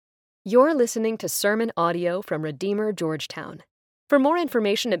You're listening to sermon audio from Redeemer Georgetown. For more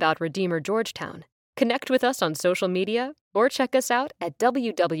information about Redeemer Georgetown, connect with us on social media or check us out at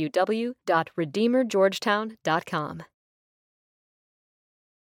www.redeemergeorgetown.com.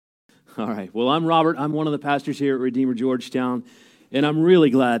 All right. Well, I'm Robert. I'm one of the pastors here at Redeemer Georgetown, and I'm really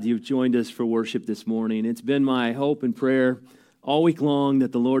glad you've joined us for worship this morning. It's been my hope and prayer all week long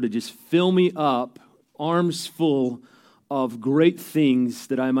that the Lord would just fill me up, arms full of great things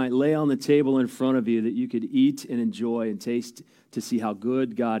that I might lay on the table in front of you that you could eat and enjoy and taste to see how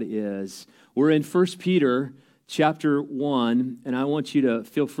good God is. We're in 1 Peter chapter 1, and I want you to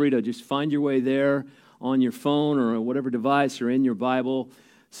feel free to just find your way there on your phone or whatever device or in your Bible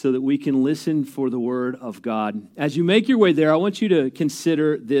so that we can listen for the Word of God. As you make your way there, I want you to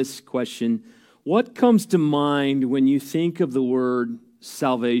consider this question. What comes to mind when you think of the word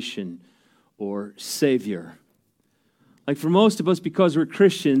salvation or Savior? Like for most of us, because we're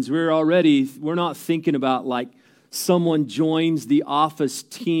Christians, we're not thinking about like someone joins the office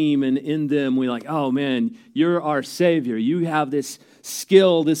team and in them we're like, oh man, you're our Savior. You have this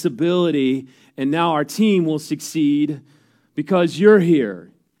skill, this ability, and now our team will succeed because you're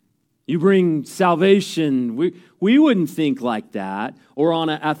here. You bring salvation. We wouldn't think like that. Or on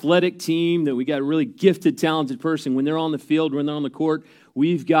an athletic team that we got a really gifted, talented person. When they're on the field, when they're on the court,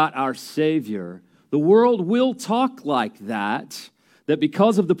 we've got our Savior. The world will talk like that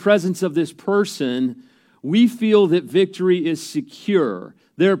because of the presence of this person, we feel that victory is secure.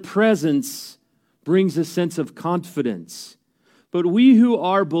 Their presence brings a sense of confidence. But we who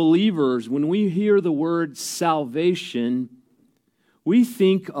are believers, when we hear the word salvation, we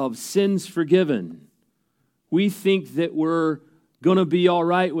think of sins forgiven. We think that we're going to be all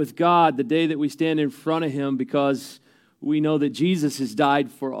right with God the day that we stand in front of Him because we know that Jesus has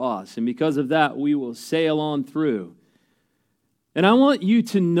died for us. And because of that, we will sail on through. And I want you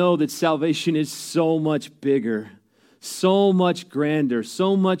to know that salvation is so much bigger, so much grander,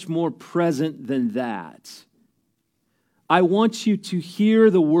 so much more present than that. I want you to hear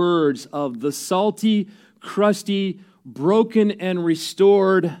the words of the salty, crusty, broken and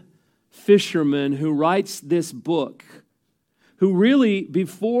restored fisherman who writes this book, who really,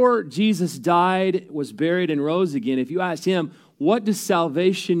 before Jesus died, was buried and rose again, if you asked him, what does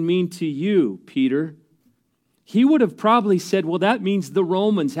salvation mean to you, Peter? He would have probably said, well, that means the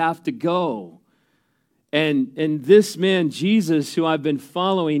Romans have to go. And this man, Jesus, who I've been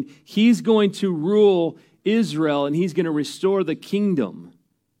following, he's going to rule Israel and he's going to restore the kingdom.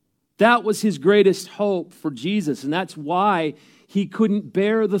 That was his greatest hope for Jesus, and that's why he couldn't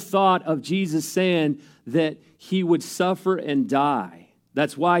bear the thought of Jesus saying that he would suffer and die.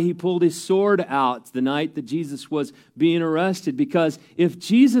 That's why he pulled his sword out the night that Jesus was being arrested, because if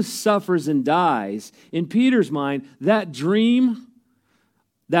Jesus suffers and dies, in Peter's mind, that dream,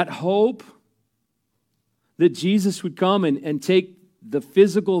 that hope that Jesus would come and take the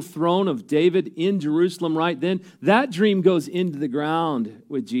physical throne of David in Jerusalem right then, that dream goes into the ground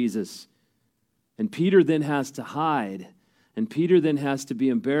with Jesus. And Peter then has to hide. And Peter then has to be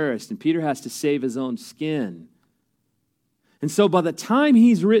embarrassed. And Peter has to save his own skin. And so by the time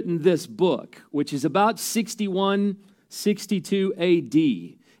he's written this book, which is about 61, 62 AD,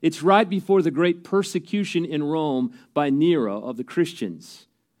 it's right before the great persecution in Rome by Nero of the Christians.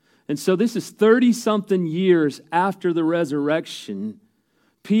 And so this is 30-something years after the resurrection.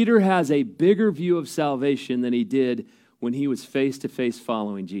 Peter has a bigger view of salvation than he did when he was face-to-face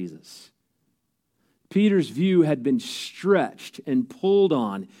following Jesus. Peter's view had been stretched and pulled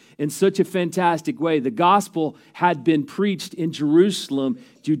on in such a fantastic way. The gospel had been preached in Jerusalem,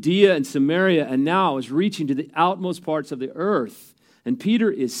 Judea, and Samaria, and now is reaching to the outmost parts of the earth. And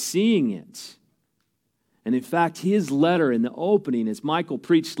Peter is seeing it. And in fact, his letter in the opening, as Michael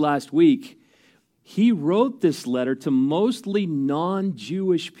preached last week, he wrote this letter to mostly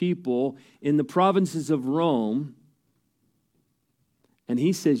non-Jewish people in the provinces of Rome. And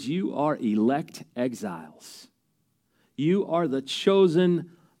he says, you are elect exiles. You are the chosen,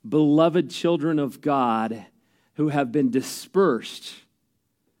 beloved children of God who have been dispersed.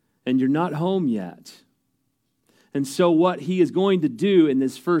 And you're not home yet. And so what he is going to do in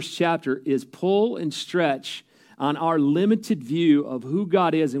this first chapter is pull and stretch on our limited view of who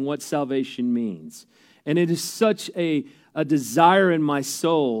God is and what salvation means. And it is such a desire in my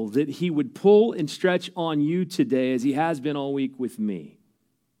soul that he would pull and stretch on you today as he has been all week with me.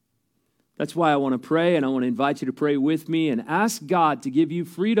 That's why I want to pray, and I want to invite you to pray with me and ask God to give you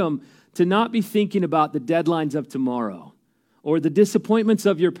freedom to not be thinking about the deadlines of tomorrow or the disappointments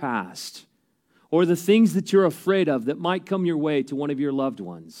of your past or the things that you're afraid of that might come your way to one of your loved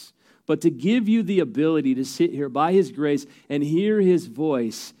ones, but to give you the ability to sit here by His grace and hear His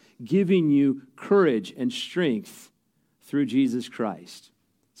voice giving you courage and strength through Jesus Christ.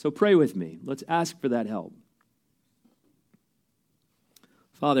 So pray with me. Let's ask for that help.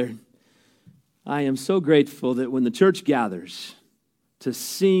 Father, I am so grateful that when the church gathers to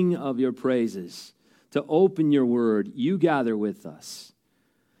sing of your praises, to open your word, you gather with us.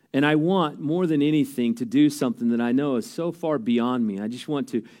 And I want more than anything to do something that I know is so far beyond me. I just want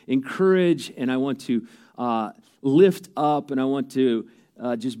to encourage, and I want to lift up, and I want to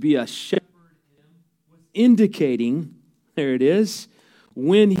just be a shepherd, indicating, there it is,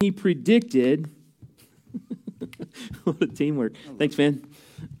 when he predicted, what a teamwork. Thanks, man.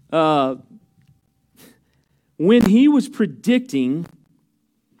 When he was predicting,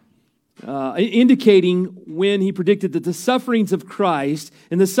 indicating when he predicted that the sufferings of Christ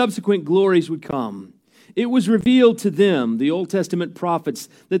and the subsequent glories would come. It was revealed to them, the Old Testament prophets,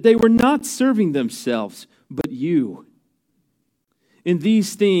 that they were not serving themselves, but you. In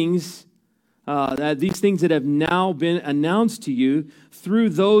these things that have now been announced to you through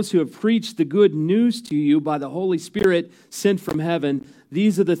those who have preached the good news to you by the Holy Spirit sent from heaven,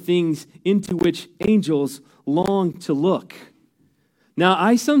 these are the things into which angels long to look. Now,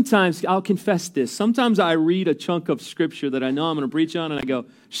 I'll confess this, sometimes I read a chunk of Scripture that I know I'm going to preach on, and I go,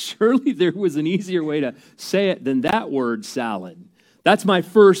 surely there was an easier way to say it than that word salad. That's my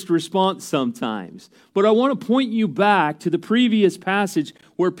first response sometimes. But I want to point you back to the previous passage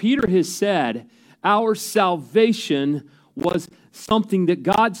where Peter has said, our salvation was something that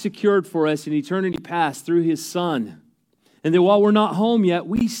God secured for us in eternity past through His Son. And that while we're not home yet,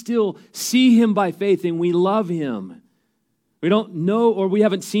 we still see Him by faith and we love Him. We don't know, or we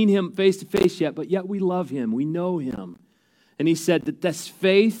haven't seen Him face to face yet, but yet we love Him, we know Him. And He said that this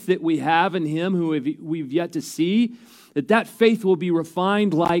faith that we have in Him, who we've yet to see, that faith will be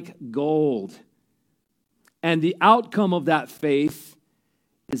refined like gold. And the outcome of that faith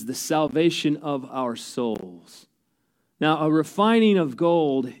is the salvation of our souls. Now, a refining of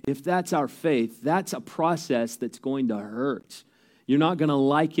gold, if that's our faith, that's a process that's going to hurt. You're not going to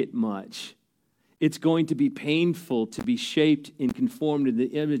like it much. It's going to be painful to be shaped and conformed to the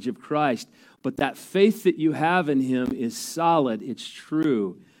image of Christ. But that faith that you have in Him is solid. It's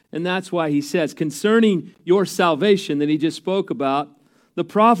true. And that's why He says, concerning your salvation that He just spoke about, the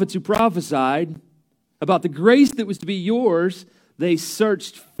prophets who prophesied about the grace that was to be yours, they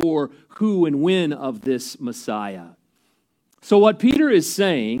searched for who and when of this Messiah. So what Peter is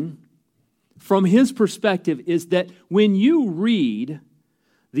saying, from his perspective, is that when you read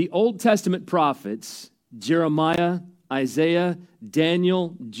the Old Testament prophets, Jeremiah, Isaiah,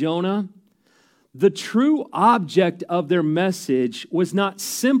 Daniel, Jonah, the true object of their message was not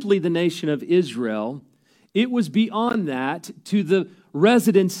simply the nation of Israel. It was beyond that to the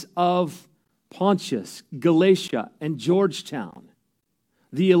residents of Pontus, Galatia, and Georgetown,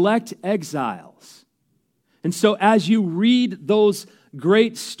 the elect exiles. And so as you read those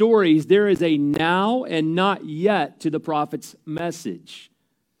great stories, there is a now and not yet to the prophet's message.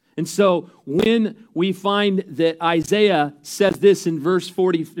 And so when we find that Isaiah says this in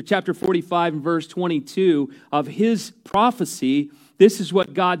chapter 45 and verse 22 of his prophecy, this is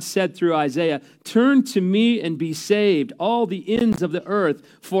what God said through Isaiah: turn to me and be saved, all the ends of the earth,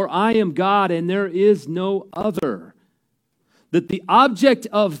 for I am God and there is no other. That the object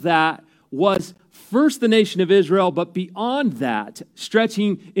of that was first the nation of Israel, but beyond that,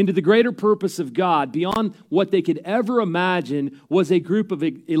 stretching into the greater purpose of God, beyond what they could ever imagine, was a group of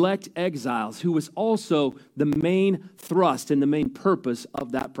elect exiles who was also the main thrust and the main purpose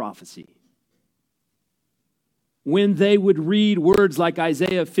of that prophecy. When they would read words like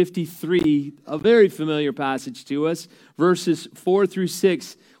Isaiah 53, a very familiar passage to us, verses 4 through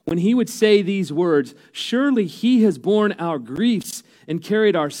 6, when he would say these words, surely He has borne our griefs and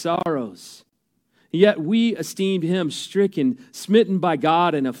carried our sorrows. Yet we esteemed Him stricken, smitten by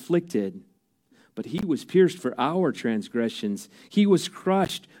God, and afflicted. But He was pierced for our transgressions. He was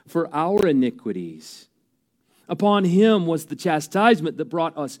crushed for our iniquities. Upon Him was the chastisement that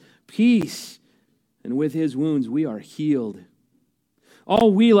brought us peace, and with His wounds we are healed.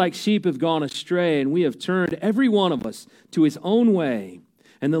 All we like sheep have gone astray, and we have turned every one of us to his own way.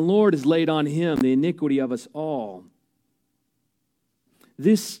 And the Lord has laid on Him the iniquity of us all.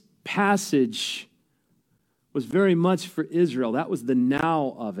 This passage was very much for Israel. That was the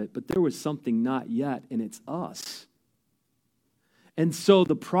now of it, but there was something not yet, and it's us. And so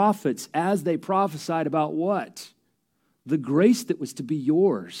the prophets, as they prophesied about what? The grace that was to be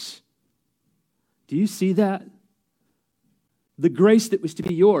yours. Do you see that? The grace that was to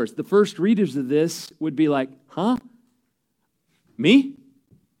be yours. The first readers of this would be like, huh? Me?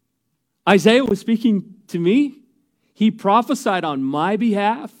 Isaiah was speaking to me? He prophesied on my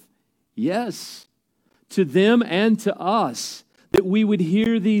behalf, Yes, to them and to us, that we would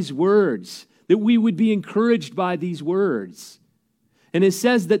hear these words, that we would be encouraged by these words. And it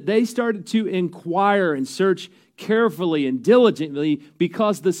says that they started to inquire and search carefully and diligently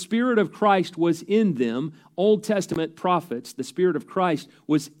because the Spirit of Christ was in them. Old Testament prophets, the Spirit of Christ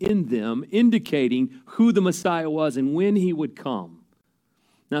was in them, indicating who the Messiah was and when he would come.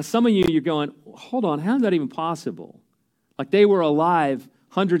 Now, some of you, you're going, hold on, how is that even possible? Like they were alive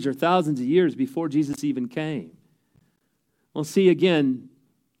hundreds or thousands of years before Jesus even came. Well, see, again,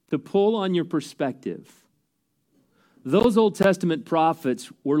 to pull on your perspective, those Old Testament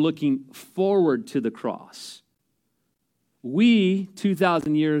prophets were looking forward to the cross. We,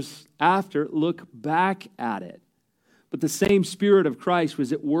 2,000 years after, look back at it. But the same Spirit of Christ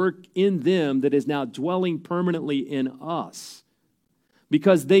was at work in them that is now dwelling permanently in us.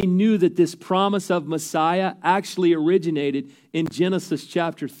 Because they knew that this promise of Messiah actually originated in Genesis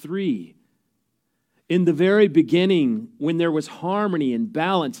chapter 3. In the very beginning, when there was harmony and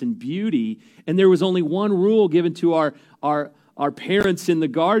balance and beauty, and there was only one rule given to our parents in the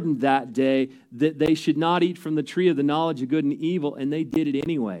garden that day, that they should not eat from the tree of the knowledge of good and evil, and they did it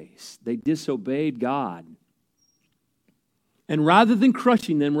anyways. They disobeyed God. And rather than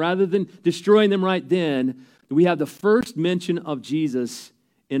crushing them, rather than destroying them right then, we have the first mention of Jesus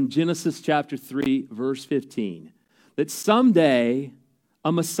in Genesis chapter 3, verse 15. That someday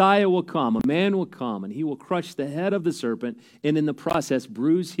a Messiah will come, a man will come, and he will crush the head of the serpent and in the process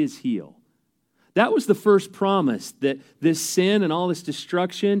bruise his heel. That was the first promise, that this sin and all this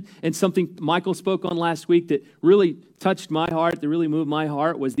destruction, and something Michael spoke on last week that really touched my heart, that really moved my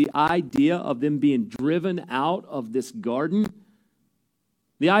heart, was the idea of them being driven out of this garden.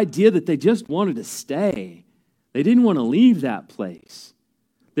 The idea that they just wanted to stay. They didn't want to leave that place.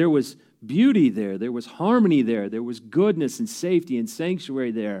 There was beauty there. There was harmony there. There was goodness and safety and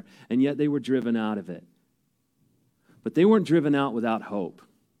sanctuary there. And yet they were driven out of it. But they weren't driven out without hope.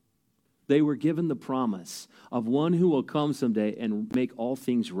 They were given the promise of one who will come someday and make all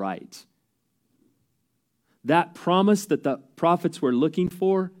things right. That promise that the prophets were looking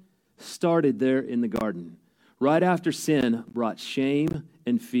for started there in the garden. Right after sin brought shame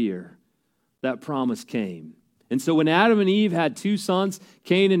and fear, that promise came. And so when Adam and Eve had two sons,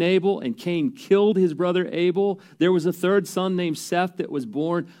 Cain and Abel, and Cain killed his brother Abel, there was a third son named Seth that was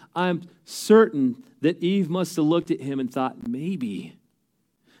born. I'm certain that Eve must have looked at him and thought, maybe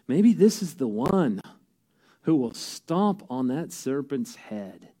this is the one who will stomp on that serpent's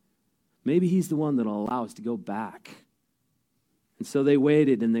head. Maybe he's the one that will allow us to go back. And so they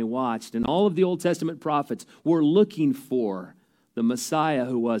waited and they watched. And all of the Old Testament prophets were looking for the Messiah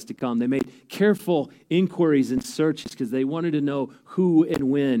who was to come. They made careful inquiries and searches because they wanted to know who and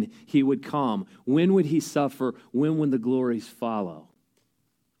when he would come. When would he suffer? When would the glories follow?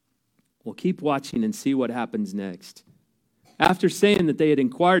 Well, keep watching and see what happens next. After saying that they had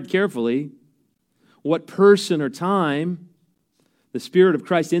inquired carefully what person or time the Spirit of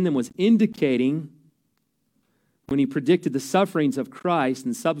Christ in them was indicating when he predicted the sufferings of Christ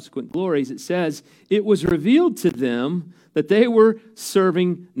and subsequent glories, it says, it was revealed to them that they were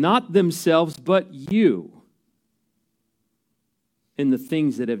serving not themselves, but you in the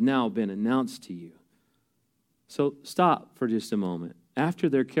things that have now been announced to you. So stop for just a moment. After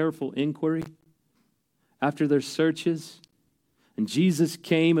their careful inquiry, after their searches, and Jesus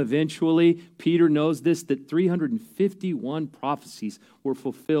came eventually, Peter knows this, that 351 prophecies were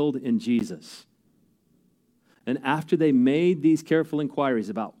fulfilled in Jesus. And after they made these careful inquiries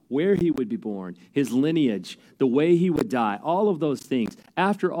about where he would be born, his lineage, the way he would die, all of those things,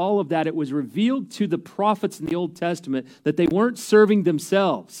 after all of that, it was revealed to the prophets in the Old Testament that they weren't serving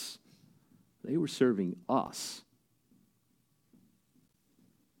themselves. They were serving us.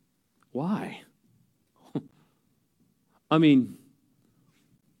 Why? I mean,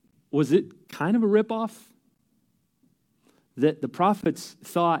 was it kind of a ripoff? That the prophets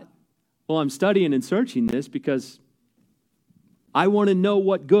thought, well, I'm studying and searching this because I want to know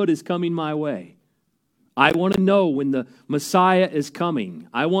what good is coming my way. I want to know when the Messiah is coming.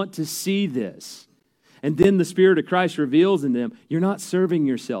 I want to see this. And then the Spirit of Christ reveals in them, you're not serving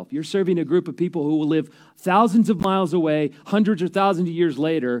yourself. You're serving a group of people who will live thousands of miles away, hundreds or thousands of years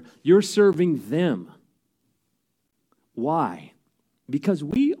later. You're serving them. Why? Because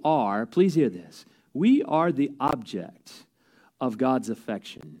we are, please hear this, we are the object of God's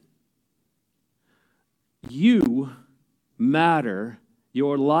affection. You matter.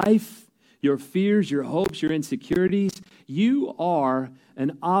 Your life, your fears, your hopes, your insecurities, you are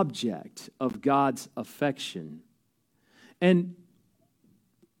an object of God's affection. And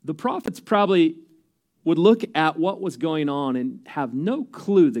the prophets probably would look at what was going on and have no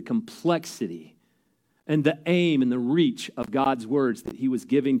clue the complexity and the aim and the reach of God's words that he was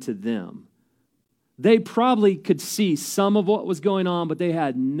giving to them. They probably could see some of what was going on, but they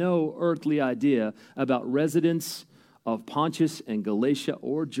had no earthly idea about residents of Pontus and Galatia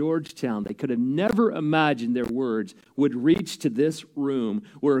or Georgetown. They could have never imagined their words would reach to this room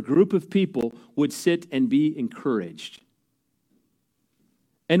where a group of people would sit and be encouraged.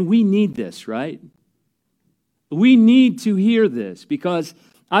 And we need this, right? We need to hear this, because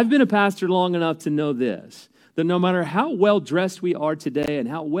I've been a pastor long enough to know this, that no matter how well dressed we are today and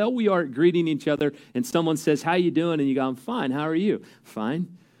how well we are at greeting each other, and someone says, "How you doing?" and you go, "I'm fine. How are you?"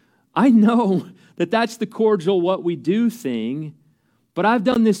 "Fine." I know that that's the cordial what we do thing, but I've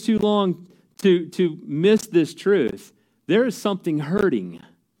done this too long to miss this truth. There is something hurting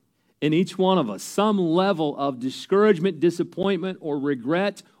in each one of us, some level of discouragement, disappointment, or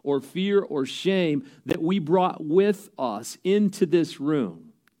regret, or fear, or shame that we brought with us into this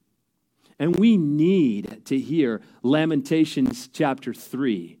room. And we need to hear Lamentations chapter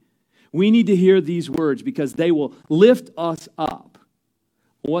 3. We need to hear these words because they will lift us up.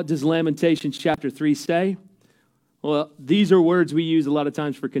 What does Lamentations chapter 3 say? Well, these are words we use a lot of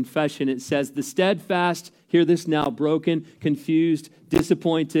times for confession. It says, "The steadfast," hear this now, broken, confused,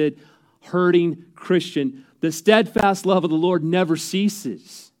 disappointed, hurting Christian, "the steadfast love of the Lord never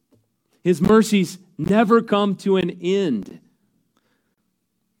ceases. His mercies never come to an end.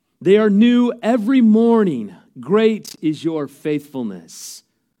 They are new every morning. Great is your faithfulness.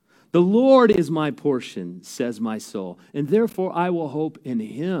 The Lord is my portion, says my soul, and therefore I will hope in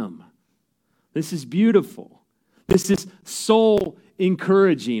him." This is beautiful. This is soul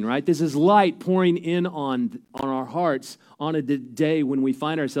encouraging, right? This is light pouring in on our hearts on a day when we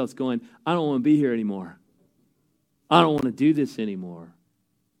find ourselves going, "I don't want to be here anymore. I don't want to do this anymore."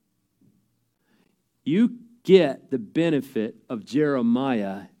 You get the benefit of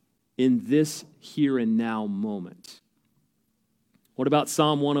Jeremiah in this here and now moment. What about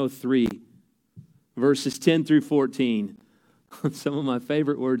Psalm 103, verses 10 through 14? Some of my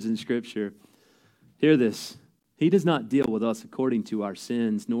favorite words in Scripture. Hear this. "He does not deal with us according to our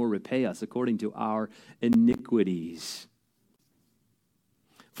sins, nor repay us according to our iniquities.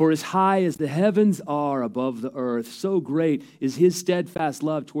 For as high as the heavens are above the earth, so great is his steadfast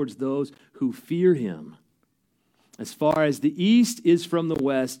love towards those who fear him. As far as the east is from the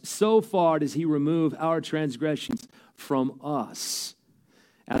west, so far does he remove our transgressions from us.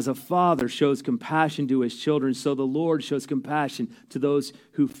 As a father shows compassion to his children, so the Lord shows compassion to those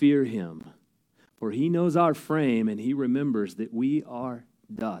who fear him. For he knows our frame, and he remembers that we are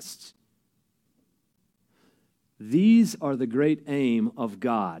dust." These are the great aim of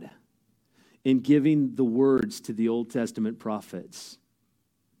God in giving the words to the Old Testament prophets.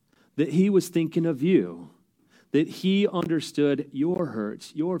 That he was thinking of you. That he understood your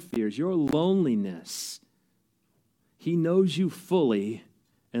hurts, your fears, your loneliness. He knows you fully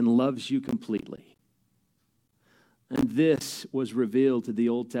and loves you completely. And this was revealed to the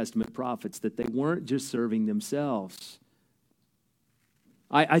Old Testament prophets, that they weren't just serving themselves.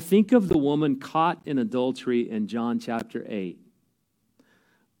 I think of the woman caught in adultery in John chapter 8,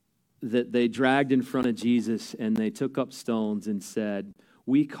 that they dragged in front of Jesus and they took up stones and said,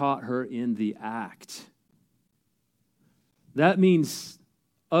 "We caught her in the act." That means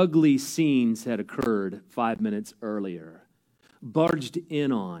ugly scenes had occurred 5 minutes earlier. Barged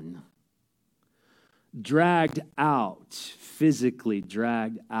in on. Dragged out. Physically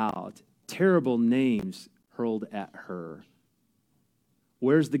dragged out. Terrible names hurled at her.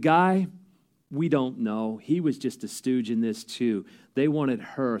 Where's the guy? We don't know. He was just a stooge in this too. They wanted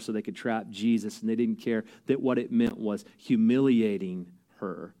her so they could trap Jesus, and they didn't care that what it meant was humiliating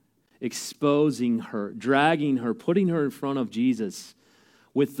her, exposing her, dragging her, putting her in front of Jesus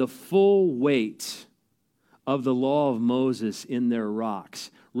with the full weight of the law of Moses in their rocks,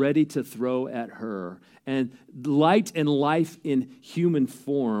 ready to throw at her. And light and life in human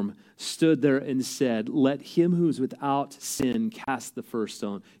form stood there and said, "Let him who's without sin cast the first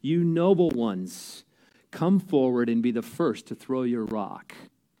stone. You noble ones, come forward and be the first to throw your rock."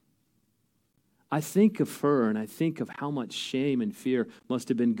 I think of her and I think of how much shame and fear must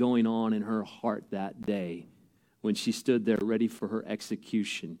have been going on in her heart that day when she stood there ready for her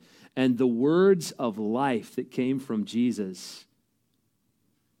execution. And the words of life that came from Jesus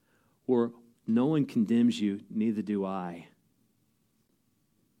were, "No one condemns you, neither do I."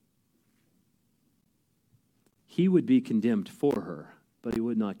 He would be condemned for her, but he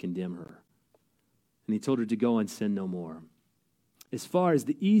would not condemn her. And he told her to go and sin no more. As far as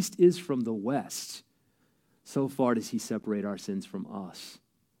the east is from the west, so far does he separate our sins from us.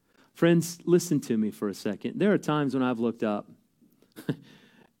 Friends, listen to me for a second. There are times when I've looked up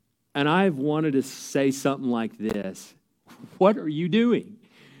and I've wanted to say something like this. What are you doing?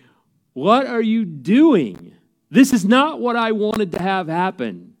 What are you doing? This is not what I wanted to have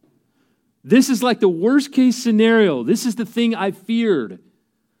happen. This is like the worst case scenario. This is the thing I feared.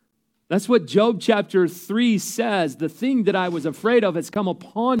 That's what Job chapter 3 says. The thing that I was afraid of has come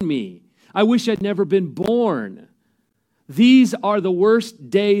upon me. I wish I'd never been born. These are the worst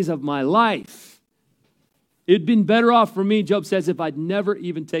days of my life. It'd been better off for me, Job says, if I'd never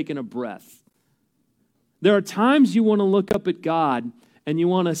even taken a breath. There are times you want to look up at God and you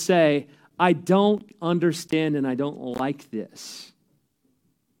want to say, I don't understand and I don't like this.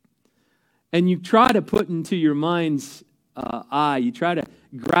 And you try to put into your mind's eye, you try to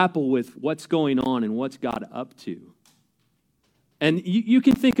grapple with what's going on and what's God up to. And you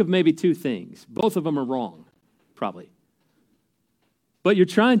can think of maybe two things. Both of them are wrong, probably. But you're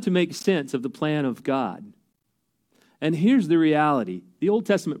trying to make sense of the plan of God. And here's the reality. The Old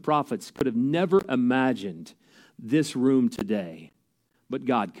Testament prophets could have never imagined this room today, but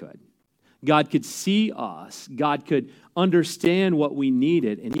God could. God could see us. God could understand what we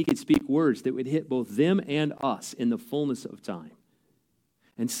needed, and he could speak words that would hit both them and us in the fullness of time.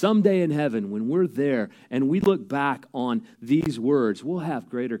 And someday in heaven, when we're there and we look back on these words, we'll have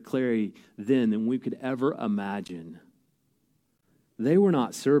greater clarity then than we could ever imagine. They were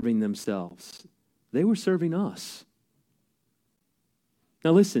not serving themselves. They were serving us.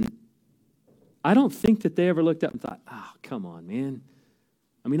 Now listen, I don't think that they ever looked up and thought, oh, come on, man.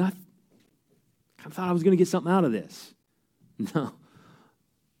 I mean, I thought I was going to get something out of this. No.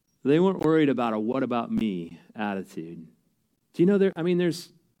 They weren't worried about a what about me attitude. Do you know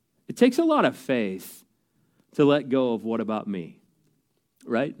it takes a lot of faith to let go of what about me,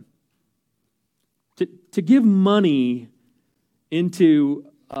 right? To give money into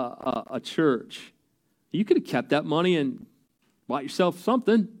a church, you could have kept that money and bought yourself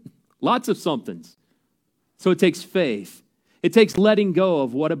something, lots of somethings. So it takes faith. It takes letting go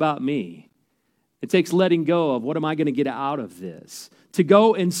of what about me. It takes letting go of what am I going to get out of this. To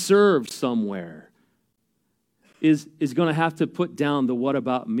go and serve somewhere is going to have to put down the what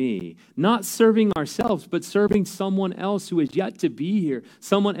about me. Not serving ourselves, but serving someone else who is yet to be here.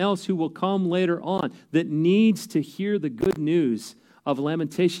 Someone else who will come later on that needs to hear the good news of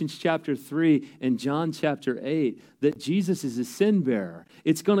Lamentations chapter 3 and John chapter 8, that Jesus is a sin bearer.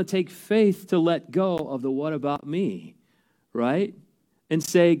 It's going to take faith to let go of the what about me, right? And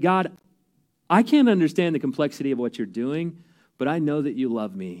say, God, I can't understand the complexity of what you're doing, but I know that you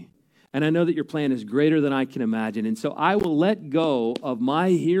love me. And I know that your plan is greater than I can imagine. And so I will let go of my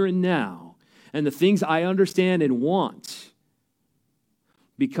here and now and the things I understand and want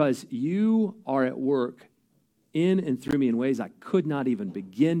because you are at work in and through me in ways I could not even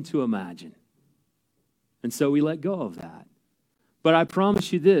begin to imagine. And so we let go of that. But I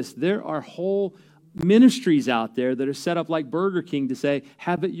promise you this, there are whole ministries out there that are set up like Burger King to say,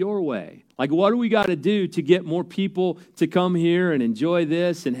 have it your way. Like, what do we got to do to get more people to come here and enjoy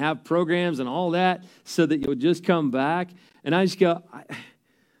this and have programs and all that so that you'll just come back? And I just go,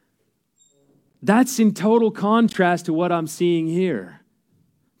 that's in total contrast to what I'm seeing here.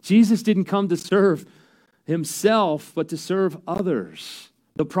 Jesus didn't come to serve himself, but to serve others.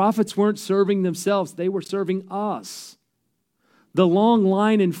 The prophets weren't serving themselves. They were serving us. The long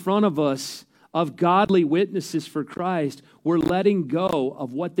line in front of us of godly witnesses for Christ were letting go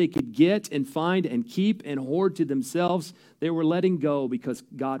of what they could get and find and keep and hoard to themselves. They were letting go because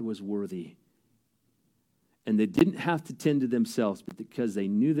God was worthy. And they didn't have to tend to themselves, but because they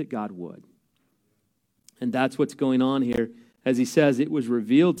knew that God would. And that's what's going on here. As he says, it was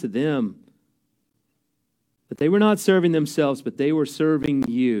revealed to them that they were not serving themselves, but they were serving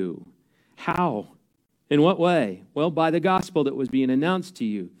you. How? In what way? Well, by the gospel that was being announced to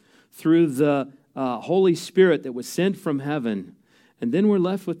you through the Holy Spirit that was sent from heaven. And then we're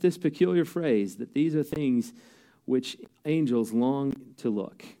left with this peculiar phrase that these are things which angels long to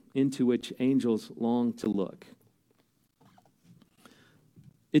look, into which angels long to look.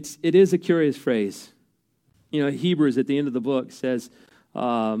 It is a curious phrase. You know, Hebrews at the end of the book says,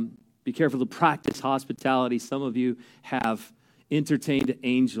 be careful to practice hospitality. Some of you have entertained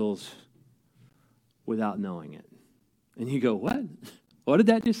angels without knowing it. And you go, what? What did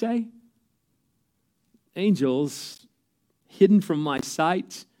that just say? Angels hidden from my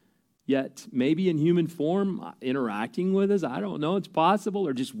sight, yet maybe in human form interacting with us. I don't know. It's possible.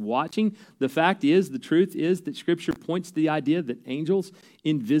 Or just watching. The fact is, the truth is that Scripture points to the idea that angels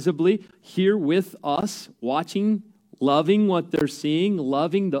invisibly here with us, watching, loving what they're seeing,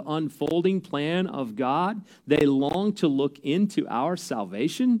 loving the unfolding plan of God. They long to look into our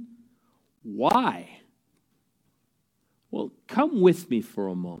salvation. Why? Well, come with me for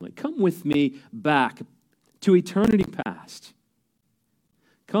a moment. Come with me back to eternity past.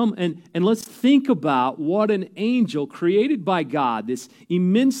 Come and let's think about what an angel created by God, this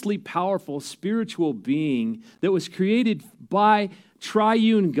immensely powerful spiritual being that was created by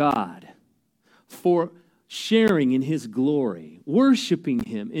triune God for sharing in His glory, worshiping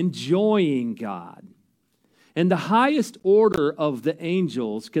Him, enjoying God. And the highest order of the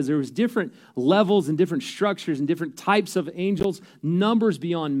angels, because there was different levels and different structures and different types of angels, numbers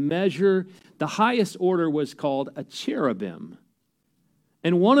beyond measure, the highest order was called a cherubim.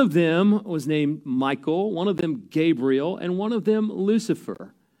 And one of them was named Michael, one of them Gabriel, and one of them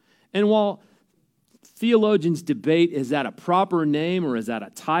Lucifer. And while theologians debate, is that a proper name or is that a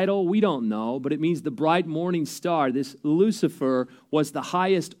title? We don't know, but it means the bright morning star. This Lucifer was the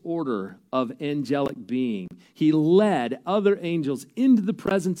highest order of angelic being. He led other angels into the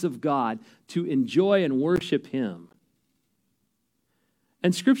presence of God to enjoy and worship Him.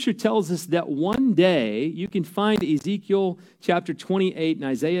 And Scripture tells us that one day, you can find Ezekiel chapter 28 and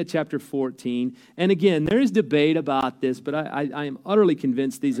Isaiah chapter 14. And again, there is debate about this, but I am utterly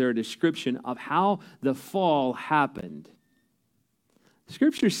convinced these are a description of how the fall happened.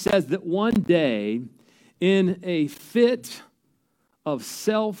 Scripture says that one day, in a fit of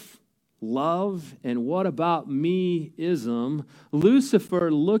self-love and what about me-ism,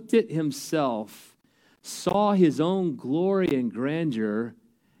 Lucifer looked at himself, saw his own glory and grandeur,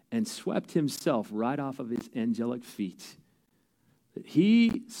 and swept himself right off of his angelic feet.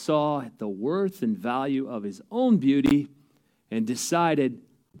 He saw the worth and value of his own beauty and decided,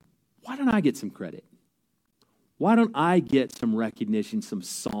 why don't I get some credit? Why don't I get some recognition, some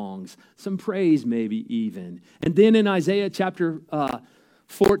songs, some praise maybe even? And then in Isaiah chapter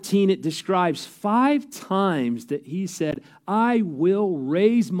 14, it describes 5 times that he said, I will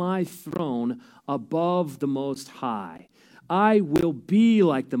raise my throne above the Most High. I will be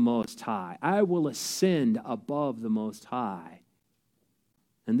like the Most High. I will ascend above the Most High.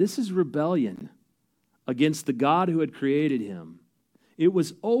 And this is rebellion against the God who had created him. It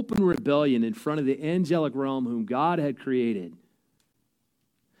was open rebellion in front of the angelic realm whom God had created.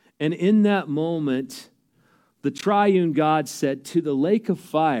 And in that moment, the triune God said, to the lake of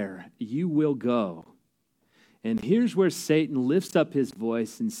fire you will go. And here's where Satan lifts up his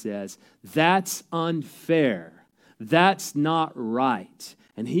voice and says, that's unfair. That's not right.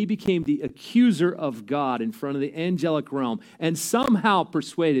 And he became the accuser of God in front of the angelic realm and somehow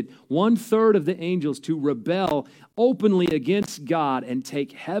persuaded 1/3 of the angels to rebel openly against God and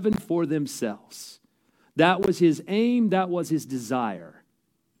take heaven for themselves. That was his aim. That was his desire.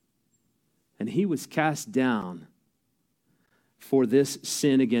 And he was cast down for this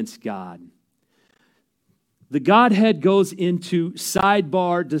sin against God. The Godhead goes into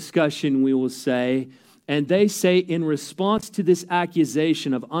sidebar discussion, we will say, and they say in response to this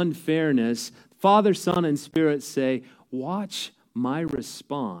accusation of unfairness, Father, Son, and Spirit say, watch my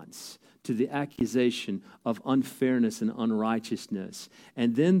response to the accusation of unfairness and unrighteousness.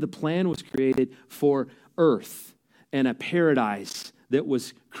 And then the plan was created for earth and a paradise that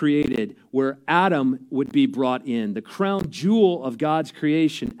was created where Adam would be brought in, the crown jewel of God's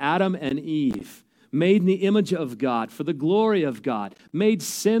creation, Adam and Eve, made in the image of God, for the glory of God, made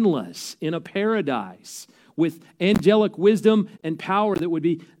sinless in a paradise with angelic wisdom and power that would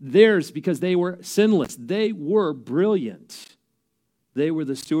be theirs because they were sinless. They were brilliant. They were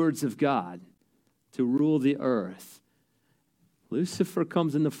the stewards of God to rule the earth. Lucifer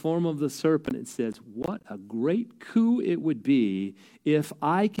comes in the form of the serpent and says, what a great coup it would be if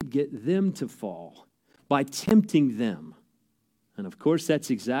I could get them to fall by tempting them. And of course, that's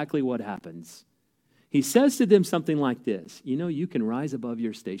exactly what happens. He says to them something like this, you know, you can rise above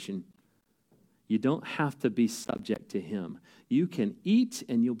your station. You don't have to be subject to him. You can eat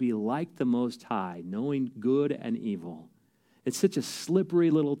and you'll be like the Most High, knowing good and evil. It's such a slippery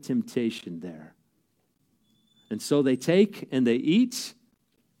little temptation there. And so they take and they eat.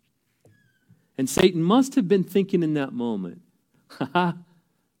 And Satan must have been thinking in that moment,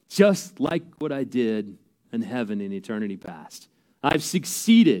 just like what I did in heaven in eternity past. I've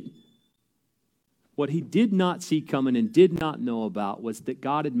succeeded. What he did not see coming and did not know about was that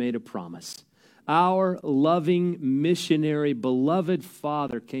God had made a promise. Our loving, missionary, beloved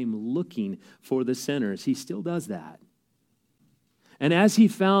Father came looking for the sinners. He still does that. And as he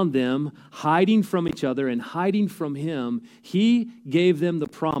found them hiding from each other and hiding from him, he gave them the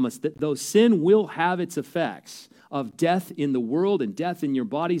promise that though sin will have its effects of death in the world and death in your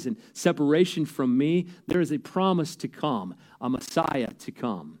bodies and separation from me, there is a promise to come, a Messiah to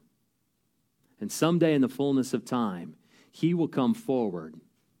come. And someday in the fullness of time, he will come forward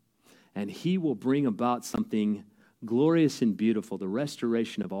and he will bring about something glorious and beautiful, the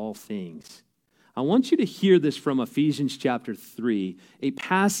restoration of all things. I want you to hear this from Ephesians chapter 3, a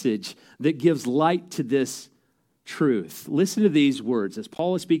passage that gives light to this truth. Listen to these words as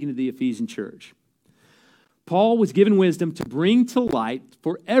Paul is speaking to the Ephesian church. Paul was given wisdom to bring to light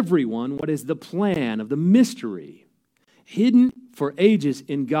for everyone what is the plan of the mystery hidden for ages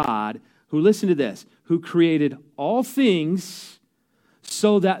in God, who, listen to this, who created all things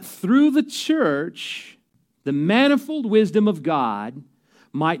so that through the church, the manifold wisdom of God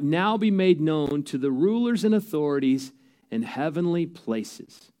might now be made known to the rulers and authorities in heavenly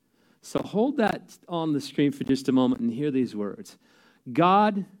places. So hold that on the screen for just a moment and hear these words.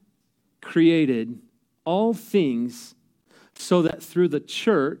 God created all things so that through the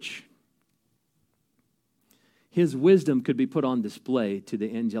church, his wisdom could be put on display to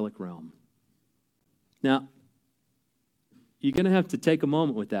the angelic realm. Now, you're going to have to take a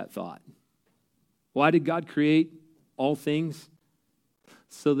moment with that thought. Why did God create all things?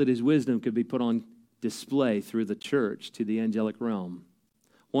 So that his wisdom could be put on display through the church to the angelic realm.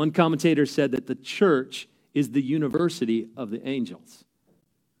 One commentator said that the church is the university of the angels.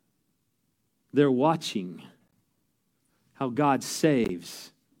 They're watching how God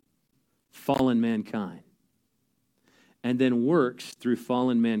saves fallen mankind and then works through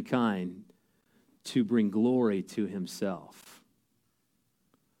fallen mankind to bring glory to himself.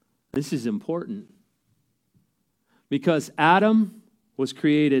 This is important because Adam was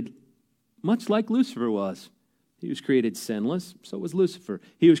created much like Lucifer was. He was created sinless, so was Lucifer.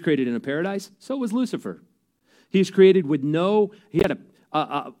 He was created in a paradise, so was Lucifer. He was created with he had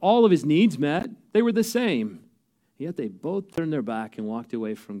all of his needs met. They were the same. Yet they both turned their back and walked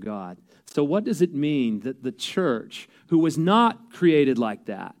away from God. So what does it mean that the church, who was not created like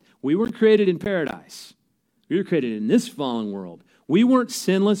that, we weren't created in paradise. We were created in this fallen world. We weren't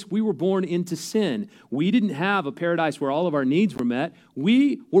sinless. We were born into sin. We didn't have a paradise where all of our needs were met.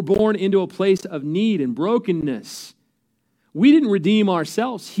 We were born into a place of need and brokenness. We didn't redeem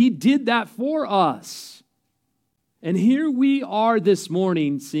ourselves. He did that for us. And here we are this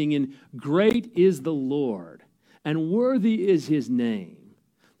morning singing, "Great is the Lord, and worthy is his name.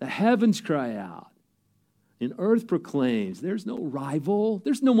 The heavens cry out, and earth proclaims, there's no rival.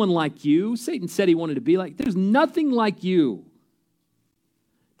 There's no one like you." Satan said he wanted to be like, there's nothing like you.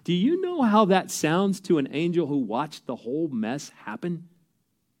 Do you know how that sounds to an angel who watched the whole mess happen?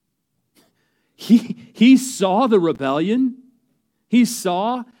 He saw the rebellion. He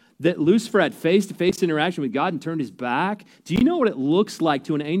saw that Lucifer had face-to-face interaction with God and turned his back. Do you know what it looks like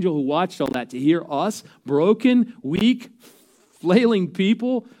to an angel who watched all that, to hear us, broken, weak, flailing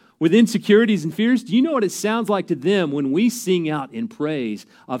people with insecurities and fears? Do you know what it sounds like to them when we sing out in praise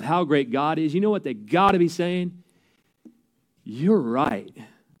of how great God is? You know what they got to be saying? You're right.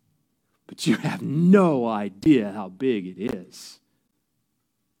 But you have no idea how big it is.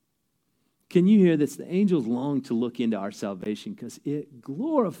 Can you hear this? The angels long to look into our salvation because it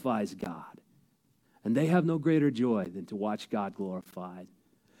glorifies God. And they have no greater joy than to watch God glorified.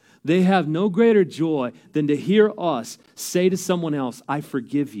 They have no greater joy than to hear us say to someone else, "I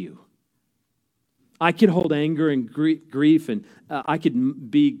forgive you." I could hold anger and grief, and I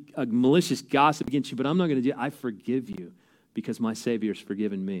could be a malicious gossip against you, but I'm not going to do it. I forgive you because my Savior's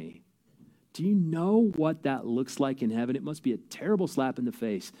forgiven me. Do you know what that looks like in heaven? It must be a terrible slap in the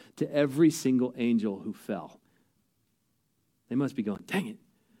face to every single angel who fell. They must be going, dang it.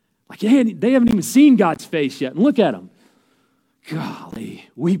 Like they haven't even seen God's face yet. And look at them. Golly,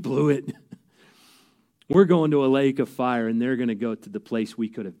 we blew it. We're going to a lake of fire, and they're going to go to the place we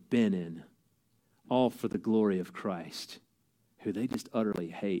could have been in. All for the glory of Christ, who they just utterly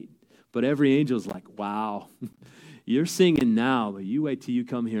hate. But every angel's like, wow. You're singing now, but you wait till you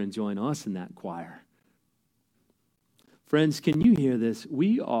come here and join us in that choir. Friends, can you hear this?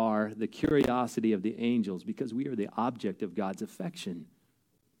 We are the curiosity of the angels because we are the object of God's affection.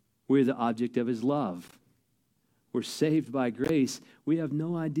 We're the object of his love. We're saved by grace. We have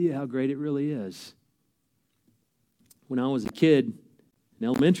no idea how great it really is. When I was a kid in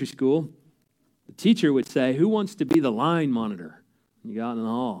elementary school, the teacher would say, "Who wants to be the line monitor?" And you got in the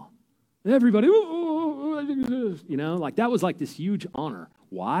hall. Everybody, you know, like that was like this huge honor.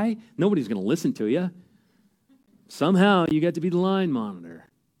 Why? Nobody's going to listen to you. Somehow you get to be the line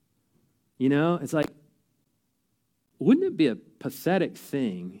monitor. You know, it's like, wouldn't it be a pathetic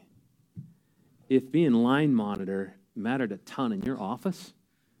thing if being line monitor mattered a ton in your office?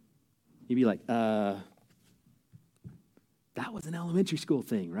 You'd be like, that was an elementary school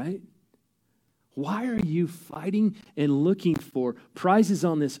thing, right? Why are you fighting and looking for prizes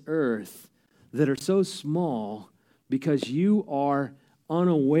on this earth that are so small because you are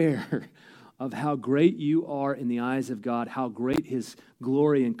unaware of how great you are in the eyes of God, how great His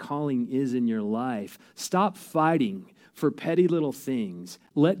glory and calling is in your life. Stop fighting for petty little things.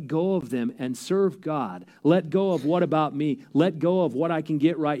 Let go of them and serve God. Let go of what about me. Let go of what I can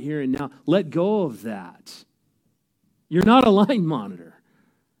get right here and now. Let go of that. You're not a line monitor.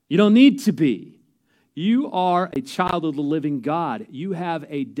 You don't need to be. You are a child of the living God. You have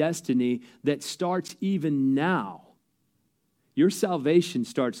a destiny that starts even now. Your salvation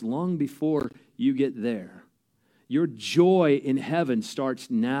starts long before you get there. Your joy in heaven starts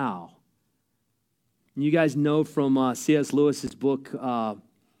now. You guys know from C.S. Lewis's book,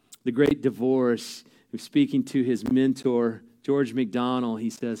 The Great Divorce, who's speaking to his mentor, George MacDonald, he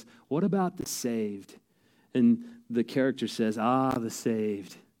says, "What about the saved?" And the character says, the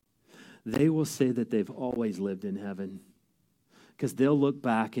saved. They will say that they've always lived in heaven. Because they'll look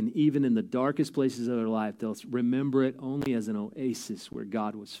back, and even in the darkest places of their life, they'll remember it only as an oasis where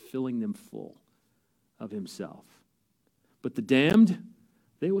God was filling them full of Himself. But the damned,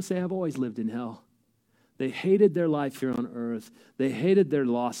 they will say, "I've always lived in hell." They hated their life here on earth. They hated their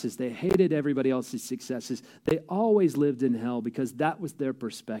losses. They hated everybody else's successes. They always lived in hell because that was their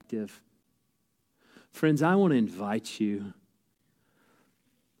perspective. Friends, I want to invite you,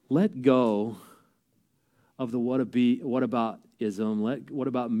 let go of the what about-ism, what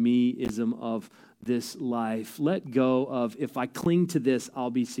about me-ism of this life. Let go of, if I cling to this,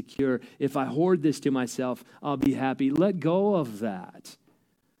 I'll be secure. If I hoard this to myself, I'll be happy. Let go of that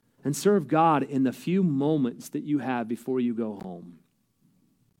and serve God in the few moments that you have before you go home.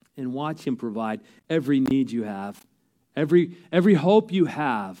 And watch Him provide every need you have, every hope you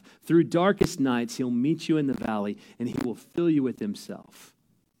have. Through darkest nights, He'll meet you in the valley, and He will fill you with Himself.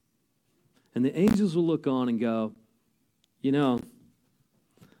 And the angels will look on and go, now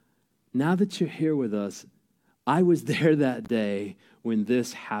that you're here with us, I was there that day when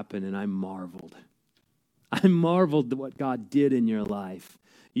this happened, and I marveled. I marveled at what God did in your life.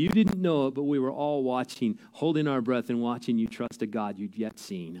 You didn't know it, but we were all watching, holding our breath and watching you trust a God you'd yet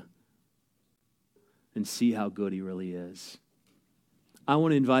seen and see how good He really is. I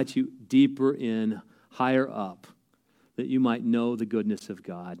want to invite you deeper in, higher up, that you might know the goodness of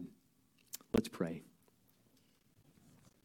God. Let's pray.